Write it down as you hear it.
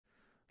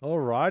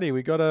Alrighty,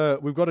 we've got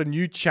a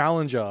new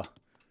challenger.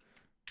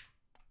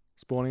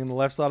 Spawning on the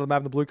left side of the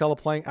map, the blue color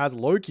playing as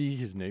Loki.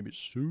 His name is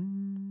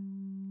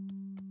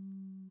Suppe.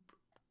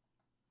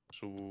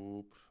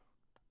 Suppe.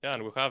 Yeah,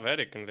 and we have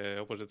Eric in the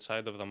opposite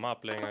side of the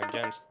map playing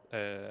against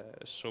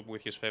Suppe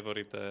with his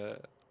favorite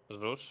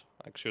Zeus,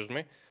 excuse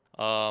me.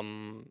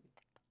 And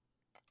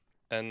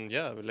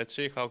yeah, let's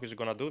see how he's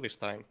gonna do this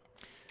time.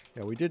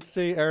 Yeah, we did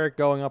see Eric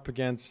going up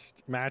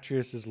against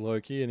Matrius'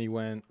 Loki, and he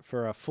went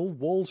for a full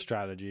wall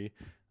strategy,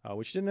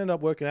 which didn't end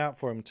up working out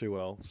for him too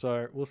well.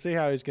 So we'll see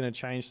how he's going to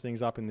change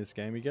things up in this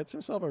game. He gets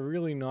himself a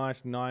really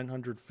nice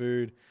 900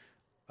 food. Is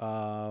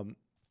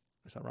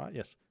that right?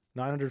 Yes.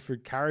 900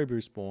 food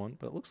caribou spawn,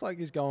 but it looks like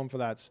he's going for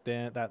that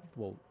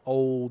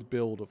old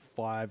build of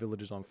 5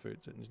 villagers on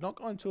food. So he's not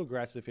going too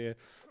aggressive here.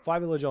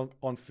 5 villagers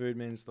on food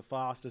means the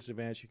fastest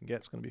advance you can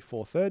get is going to be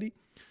 430.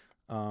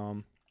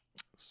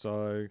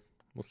 So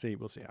we'll see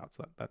how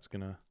that's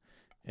going to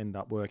end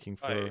up working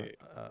for.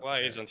 Why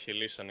isn't he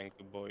listening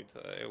to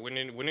BoIt?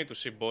 We need to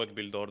see BoIt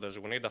build orders.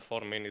 We need a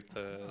 4-minute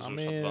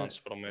Zeus advance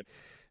from it.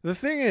 The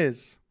thing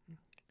is,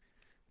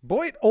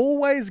 BoIt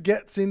always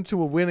gets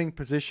into a winning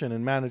position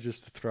and manages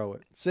to throw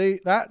it. See,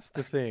 that's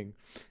the thing.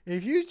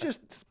 If you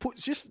just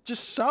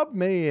sub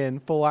me in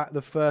for like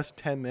the first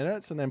 10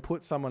 minutes and then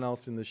put someone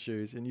else in the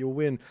shoes, and you'll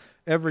win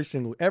every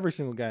single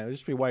game. It'll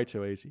just be way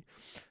too easy.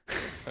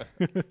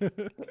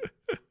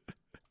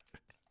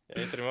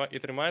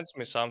 It reminds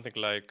me something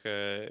like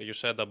you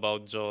said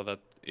about Joe, that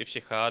if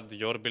he had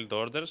your build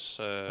orders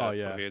for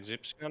the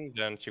Egyptian,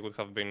 then he would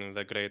have been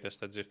the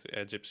greatest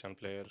Egyptian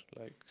player.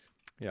 Like.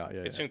 Yeah.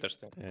 It's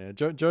interesting. Yeah,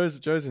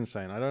 Joe's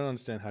insane. I don't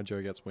understand how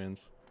Joe gets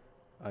wins.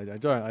 I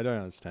don't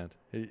understand.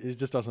 It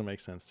just doesn't make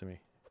sense to me.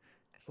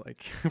 It's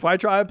like if I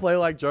try and play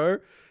like Joe,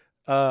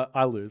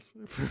 I lose,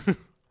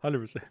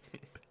 100%.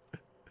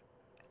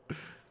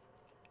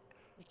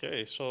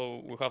 Okay,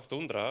 so we have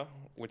Tundra,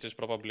 which is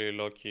probably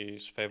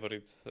Loki's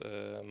favorite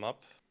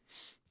map.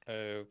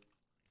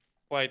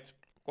 Quite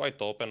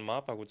open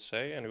map, I would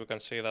say, and we can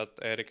see that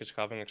Eric is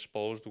having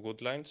exposed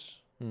wood lines.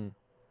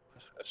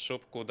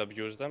 Suppe could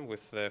abuse them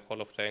with the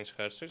Hall of Thanes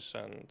Herses,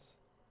 and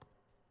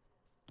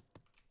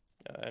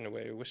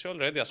anyway, we see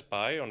already a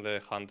spy on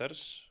the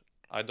hunters.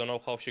 I don't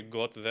know how he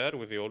got there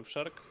with the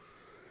Ulfshark.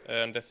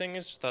 And the thing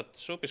is that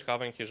Suppe is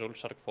having his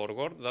Ulfshark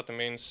forward. That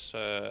means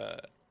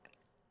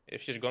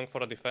if he's going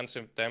for a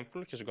defensive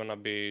temple, he's gonna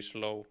be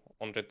slow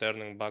on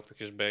returning back to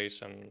his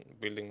base and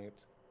building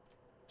it.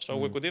 So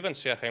we could even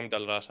see a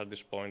Heimdall rush at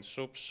this point.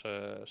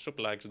 Suppe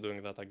likes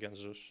doing that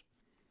against Zeus.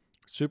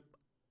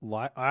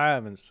 I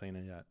haven't seen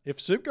it yet. If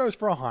Suppe goes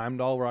for a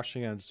Heimdall rush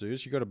against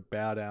Zeus, you got to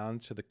bow down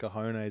to the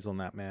cojones on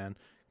that man,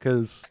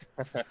 because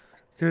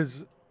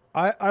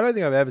I don't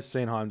think I've ever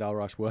seen Heimdall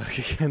rush work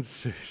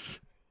against Zeus.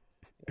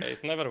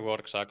 It never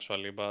works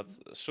actually, but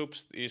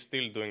Suppe is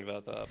still doing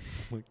that.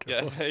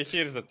 Yeah,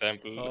 here's the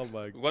temple. Oh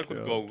my God. What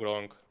could go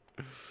wrong?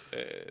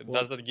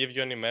 Does that give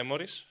you any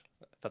memories?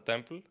 The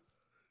temple?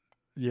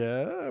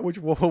 Yeah,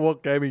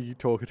 what game are you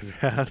talking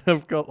about?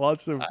 I've got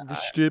lots of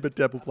stupid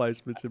temple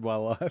placements in my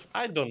life.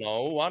 I don't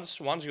know. Once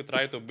you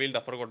try to build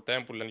a forward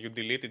temple and you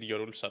deleted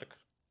your Ulfshark.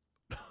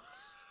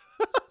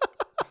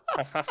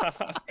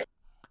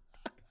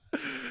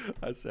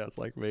 That sounds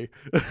like me.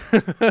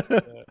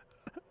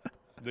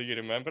 Do you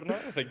remember now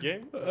the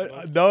game?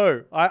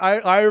 No,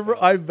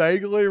 I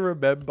vaguely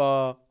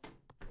remember.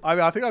 I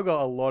mean, I think I've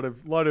got a lot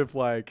of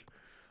like,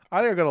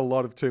 I think I got a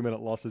lot of 2-minute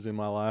losses in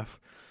my life.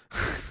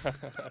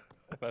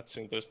 That's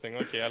interesting.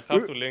 Okay, I'll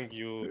have to link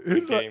you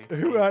the game.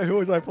 Who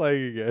was I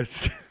playing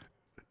against?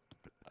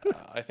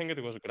 I think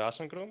it was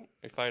Grassenkrum,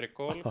 if I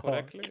recall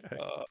correctly.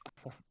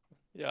 Okay.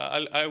 Yeah,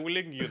 I will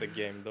link you the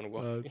game. Don't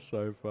worry. That's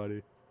so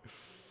funny.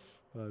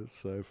 That's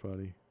so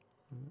funny.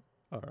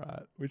 All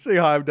right, we see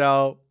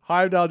Heimdall.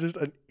 Heimdall just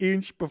an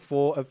inch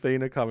before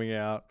Athena coming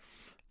out.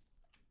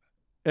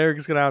 Eric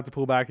is going to have to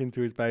pull back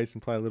into his base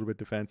and play a little bit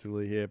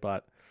defensively here,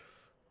 but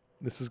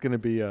this is going to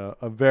be a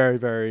very,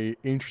 very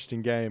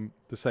interesting game,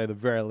 to say the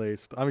very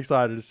least. I'm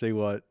excited to see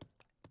what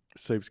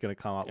Suppe's going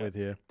to come up with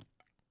here.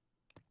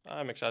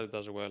 I'm excited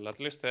as well.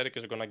 At least Eric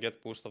is going to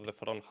get pushed off the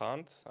front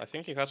hunt. I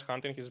think he has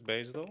hunt in his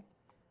base, though.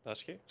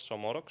 Does he?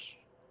 Some Moroks?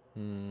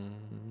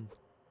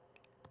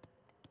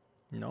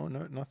 No,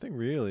 nothing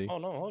really. Oh,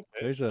 no,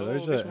 okay.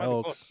 Those are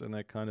elks, and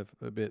they're kind of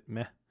a bit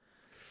meh.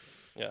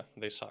 Yeah,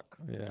 they suck.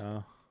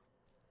 Yeah.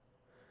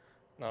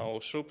 Now,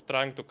 Suppe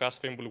trying to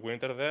cast Fimble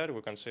Winter there.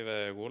 We can see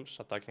the wolves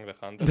attacking the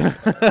hunters.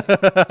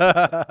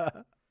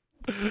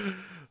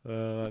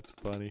 That's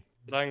funny.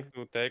 Trying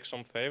to take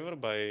some favor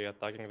by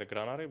attacking the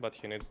granary, but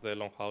he needs the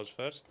longhouse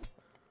first.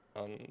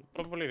 And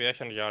probably the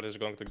Echen Yard is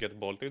going to get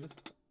bolted.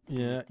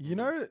 Yeah, you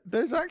know,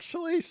 there's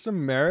actually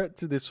some merit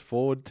to this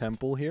forward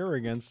temple here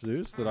against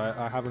Zeus that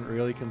I haven't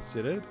really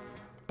considered.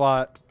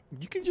 But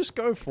you can just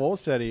go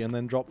 4-SETI and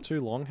then drop 2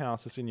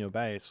 longhouses in your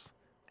base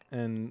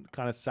and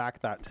kind of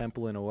sack that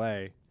temple in a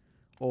way.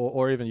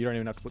 Or even, you don't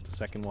even have to put the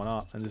second one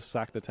up and just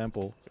sack the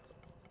temple.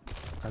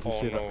 As you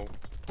see that.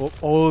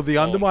 The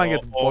Undermine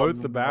gets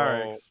both the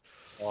barracks.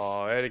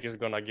 Oh, Eric is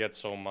gonna get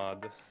so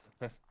mad.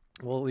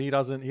 Well, he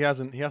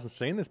hasn't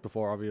seen this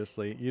before.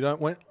 Obviously, you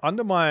don't when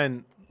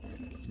undermine.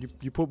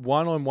 You put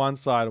one on one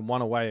side and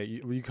one away.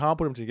 You can't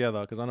put them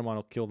together because undermine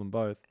will kill them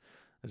both.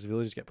 As the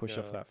villagers get pushed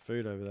off that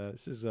food over there.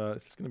 This is going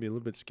to be a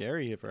little bit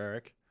scary here for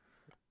Eric.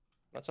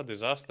 That's a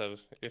disaster.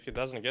 If he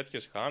doesn't get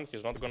his hand,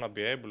 he's not gonna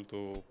be able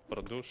to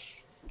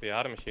produce the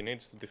army he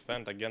needs to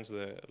defend against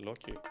the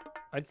Loki.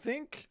 I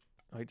think.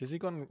 Wait, does he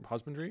got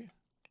husbandry?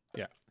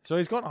 Yeah. So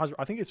he's got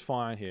husbandry. I think it's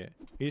fine here.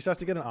 He just has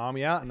to get an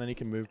army out, and then he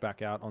can move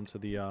back out onto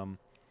the hunt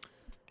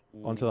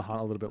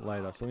a little bit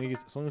later. So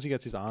as long as he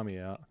gets his army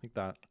out, I think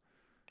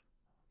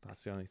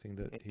that's the only thing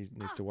that he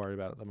needs to worry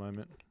about at the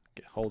moment.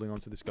 Holding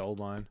onto this gold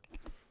line.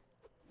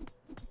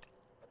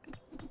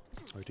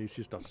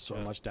 Odysseus does so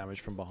much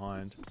damage from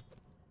behind.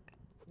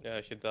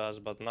 Yeah, he does,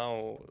 but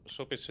now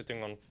Suppe is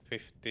sitting on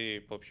 50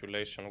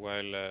 population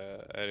while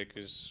Eric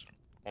is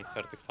on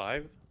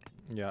 35.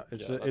 Yeah,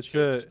 it's such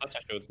a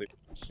huge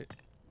difference.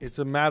 It's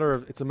a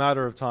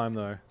matter of time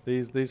though.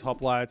 These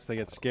hoplites, they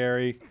get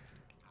scary.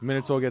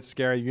 Minotaur gets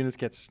scary. Units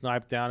get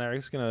sniped down.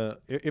 Eric's gonna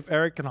if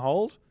Eric can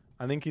hold,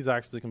 I think he's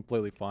actually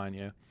completely fine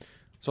here.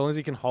 So long as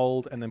he can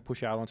hold and then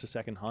push out onto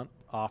second hunt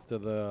after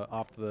the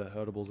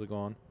herdables are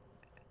gone.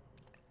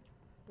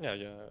 Yeah,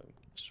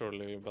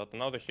 surely. But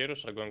now the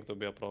heroes are going to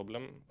be a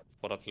problem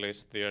for at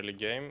least the early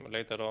game.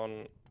 Later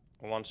on,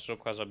 once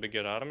Suppe has a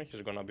bigger army,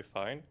 he's gonna be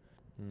fine.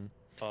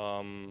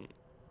 And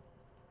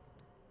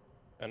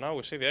now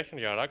we see the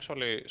Echenjar.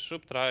 Actually,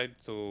 Suppe tried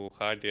to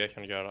hide the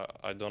Echenjar.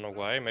 I don't know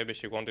why. Maybe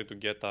he wanted to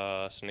get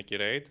a sneaky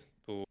raid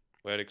to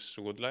Eric's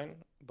woodline,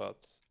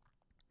 but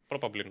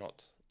probably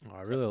not.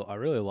 I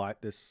really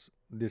like this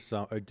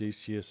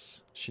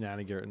Odysseus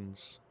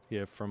shenanigans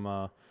here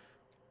from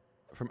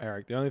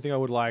Eric. The only thing I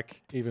would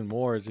like even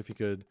more is if he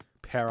could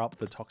pair up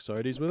the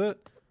Toxotes with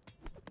it.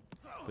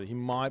 But he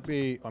might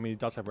be. I mean, he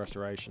does have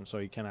restoration, so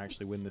he can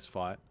actually win this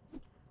fight.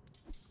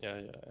 Yeah.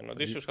 And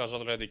Odysseus has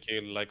already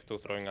killed like 2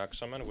 throwing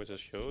axemen, which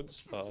is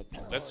huge. But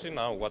let's see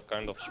now what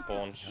kind of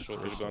spawns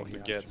Suppe is going to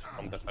get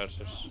from the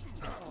Hersers.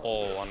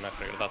 Oh, one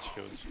Nephrir, that's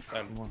huge.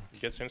 And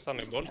gets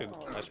instantly bolted.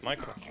 Nice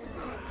micro.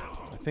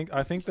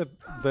 I think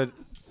that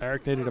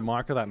Eric needed to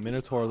micro that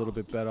Minotaur a little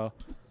bit better.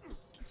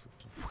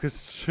 Because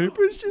Suppe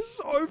is just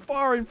so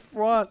far in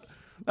front.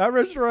 That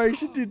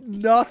restoration did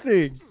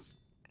nothing.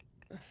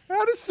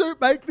 How does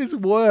Suppe make this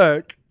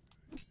work?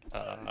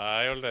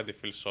 I already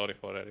feel sorry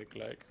for Eric.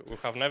 Like, we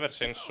have never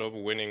seen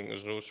Suppe winning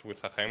Zeus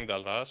with a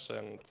Heimdall rush,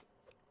 and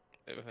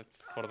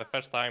for the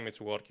first time it's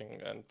working,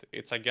 and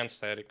it's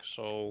against Eric,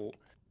 so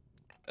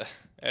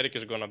Eric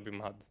is gonna be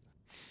mad.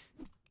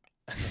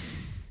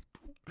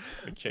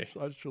 Okay.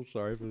 I just feel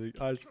sorry for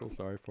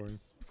him.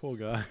 Poor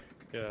guy.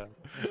 Yeah.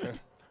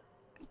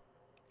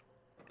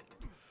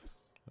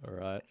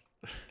 Alright.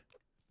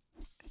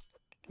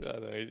 Yeah,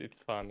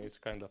 it's funny. It's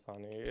kind of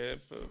funny.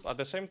 At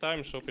the same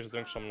time, Suppe is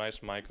doing some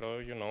nice micro.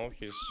 You know,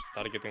 he's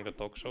targeting the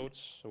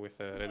Toxotes with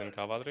Raiden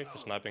Cavalry.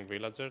 He's sniping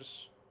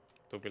villagers,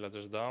 2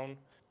 villagers down.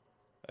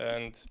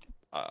 And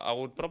I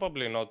would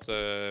probably not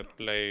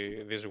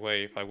play this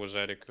way if I was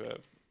Eric.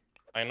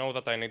 I know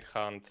that I need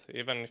hunt.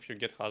 Even if you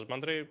get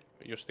husbandry,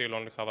 you still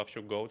only have a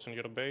few goats in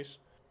your base.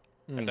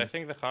 And I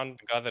think the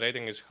hunt gather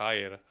rating is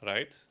higher,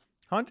 right?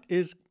 Hunt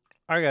is...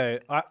 Okay,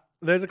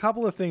 there's a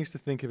couple of things to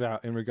think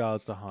about in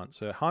regards to hunt.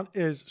 So hunt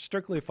is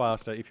strictly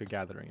faster if you're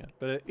gathering it,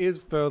 but it is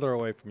further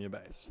away from your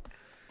base.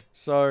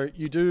 So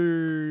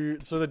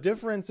the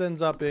difference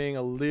ends up being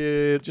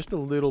just a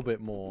little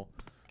bit more.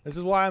 This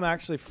is why I'm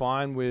actually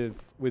fine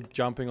with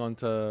jumping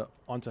onto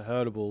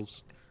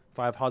herdables if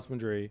I have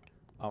husbandry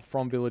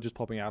from villages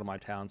popping out of my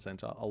town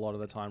center a lot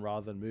of the time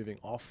rather than moving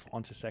off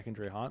onto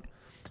secondary hunt.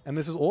 And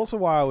this is also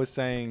why I was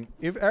saying,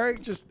 if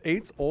Eric just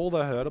eats all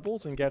the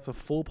herdables and gets a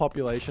full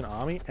population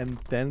army and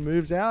then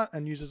moves out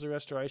and uses the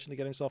restoration to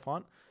get himself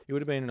hunt, he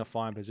would have been in a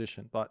fine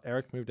position. But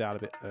Eric moved out a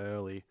bit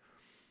early,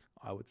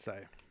 I would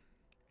say.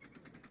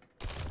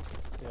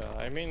 Yeah,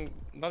 I mean,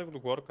 that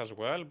would work as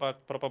well,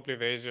 but probably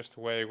the easiest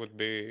way would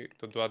be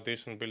to do a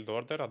decent build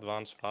order,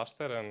 advance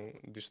faster, and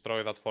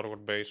destroy that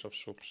forward base of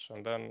Suppe's,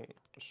 and then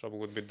Suppe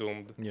would be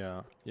doomed.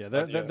 Yeah.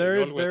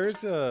 There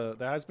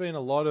has been a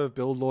lot of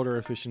build order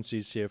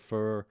efficiencies here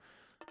for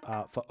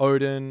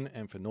Odin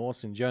and for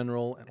Norse in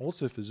general, and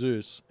also for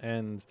Zeus.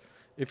 And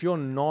if you're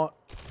not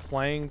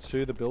playing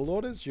to the build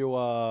orders, you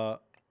are.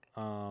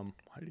 How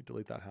do you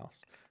delete that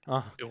house?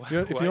 What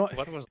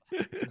was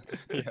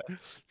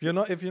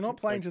that? If you're not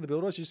playing to the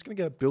build orders, you're just gonna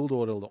get build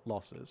order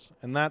losses,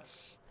 and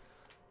that's,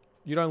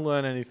 you don't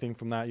learn anything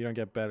from that. You don't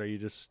get better. You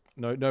just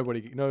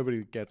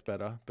nobody gets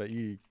better, but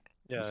you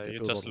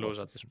just lose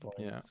at this point.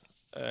 Yeah,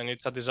 and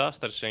it's a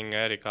disaster seeing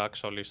Eric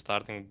actually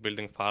starting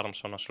building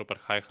farms on a super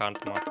high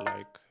hunt map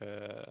like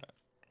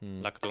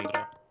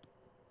Tundra.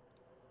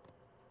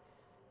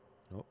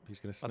 Oh,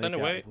 he's gonna sneak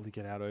out. Will he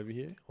get out over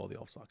here, or the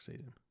offsuck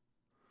season?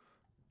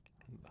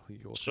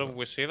 So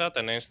we see that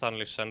and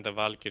instantly send the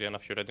Valkyrie and a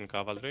few Raiden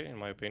Cavalry, in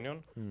my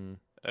opinion.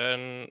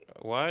 And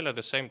while at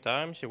the same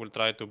time he will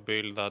try to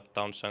build that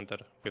town center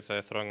with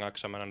the throwing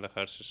axemen and the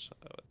hearses.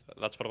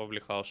 That's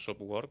probably how Suppe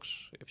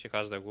works, if he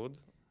has the wood.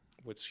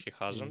 which he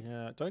hasn't.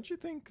 Yeah, don't you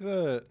think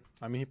that...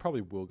 I mean, he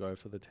probably will go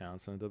for the town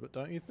center, but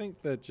don't you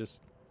think that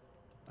just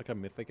like a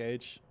Mythic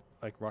Age,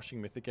 like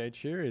rushing Mythic Age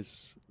here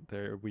is...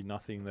 There would be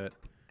nothing that...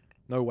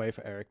 No way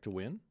for Eric to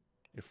win?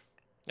 If...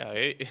 Yeah,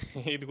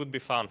 it would be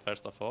fun,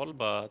 first of all,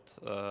 but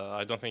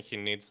I don't think he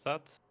needs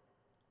that.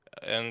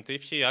 And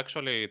if he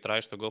actually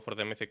tries to go for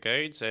the Mythic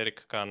Age,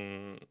 Eric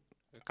can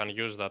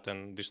use that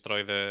and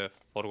destroy the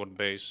forward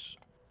base,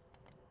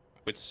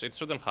 which it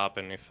shouldn't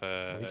happen if.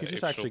 You could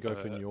just if actually go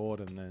Suppe- for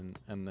Njord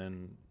and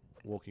then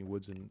Walking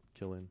Woods and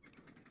kill him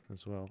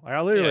as well.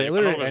 I literally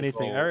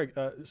anything. go- Eric,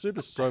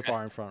 Super's so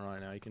far in front right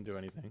now. He can do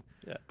anything.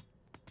 Yeah,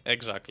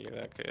 exactly.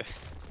 Like,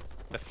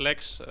 the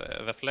flex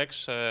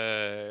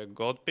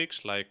god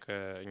picks like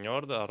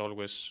Njord are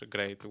always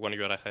great when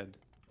you're ahead.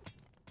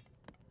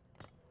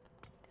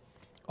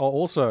 Oh,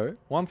 also,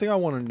 one thing I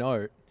want to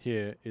note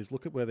here is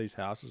look at where these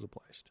houses are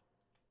placed.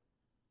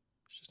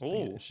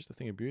 It's just a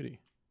thing of beauty.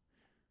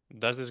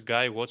 Does this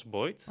guy watch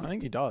BoIt? I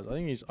think he does. I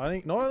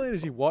think not only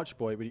does he watch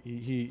BoIt, but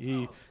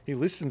he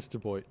listens to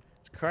BoIt.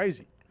 It's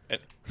crazy.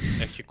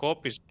 And he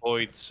copies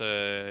BoIt's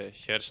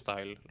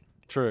hairstyle.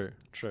 True.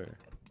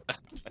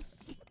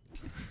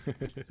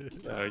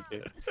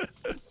 Okay.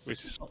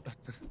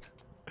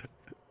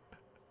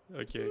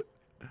 Okay.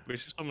 We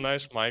see some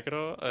nice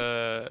micro.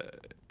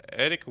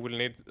 Eric will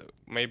need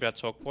maybe a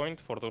choke point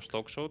for those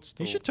stock shots.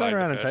 He should turn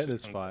around and take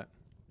this fight,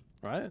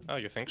 right? Oh,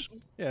 you think so?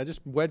 Yeah,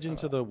 just wedge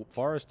into the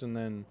forest and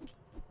then.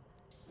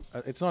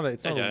 It's not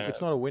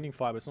a winning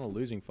fight, but it's not a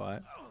losing fight,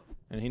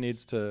 and he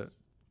needs to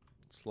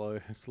slow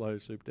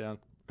Soup down.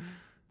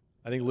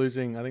 I think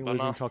losing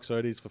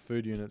Toxotes for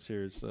food units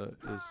here is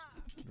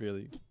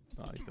really...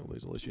 Oh, he's gonna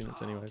lose all his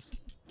units anyways.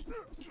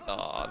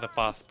 The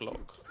path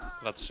block.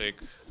 That's sick.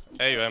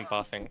 AUM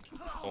pathing.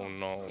 Oh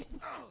no.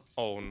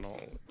 Oh no.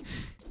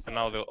 And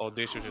now the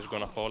Odysseus is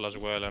gonna fall as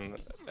well, and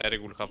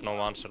Eric will have no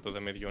answer to the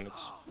mid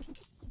units.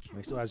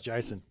 He still has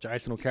Jason.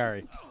 Jason will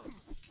carry.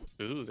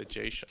 Ooh, the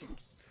Jason.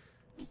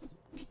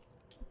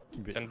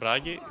 And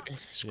Bragi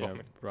is coming.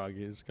 Yeah,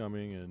 Bragi is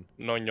coming, and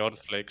no Njord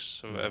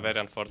flex. Very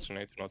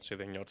unfortunate to not see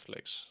the Njord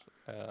flex.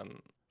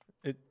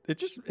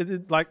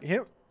 Like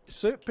him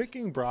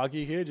picking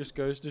Bragi here just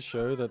goes to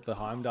show that the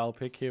Heimdall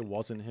pick here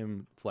wasn't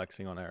him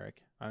flexing on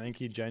Eric. I think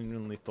he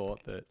genuinely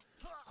thought that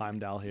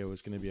Heimdall here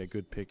was going to be a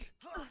good pick.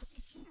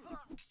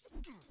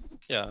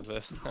 Yeah,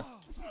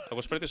 I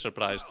was pretty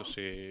surprised to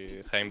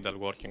see Heimdall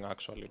working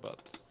actually,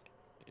 but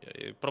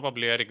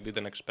probably Eric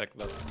didn't expect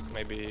that.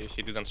 Maybe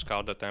he didn't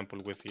scout the temple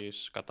with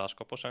his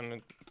Kataskopos,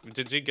 and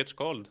GG gets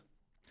called.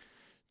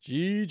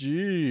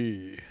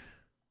 GG.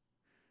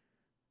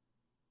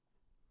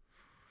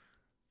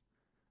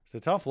 It's a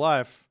tough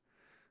life.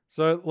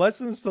 So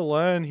lessons to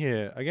learn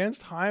here.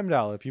 Against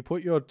Heimdall, if you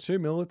put your two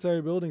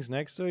military buildings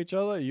next to each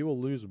other, you will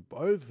lose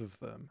both of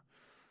them.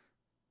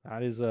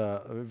 That is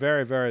a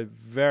very, very,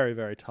 very,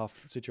 very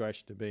tough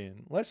situation to be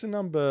in. Lesson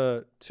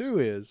number 2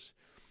 is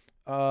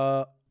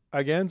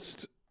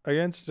against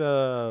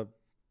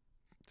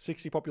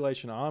 60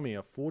 population army,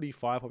 a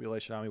 45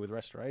 population army with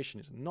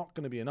restoration is not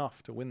going to be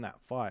enough to win that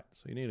fight.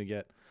 So you need to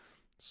get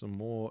some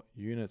more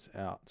units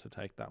out to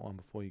take that one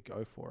before you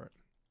go for it.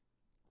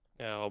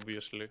 Yeah,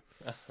 obviously.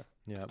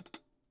 Yeah.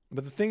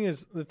 But the thing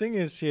is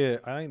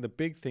here, I think the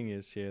big thing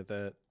is here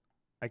that,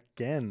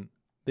 again,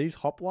 these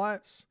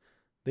hoplites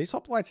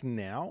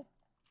now,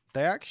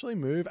 they actually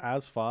move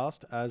as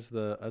fast as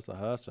the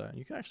Hersa.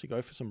 You can actually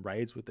go for some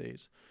raids with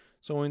these.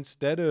 So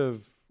instead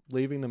of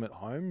leaving them at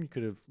home, you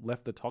could have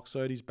left the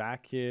Toxotes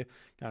back here,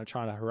 kind of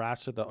trying to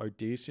harass the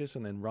Odysseus,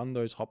 and then run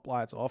those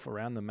hoplites off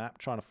around the map,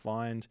 trying to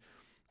find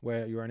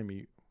where your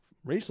enemy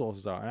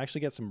resources are, and actually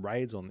get some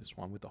raids on this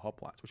one with the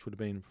hoplites, which would have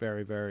been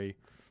very, very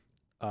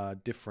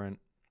different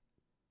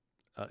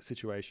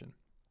situation.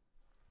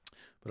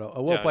 But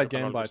a well-played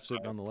game by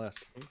Suppe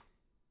nonetheless.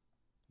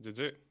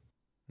 GG.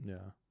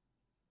 Yeah.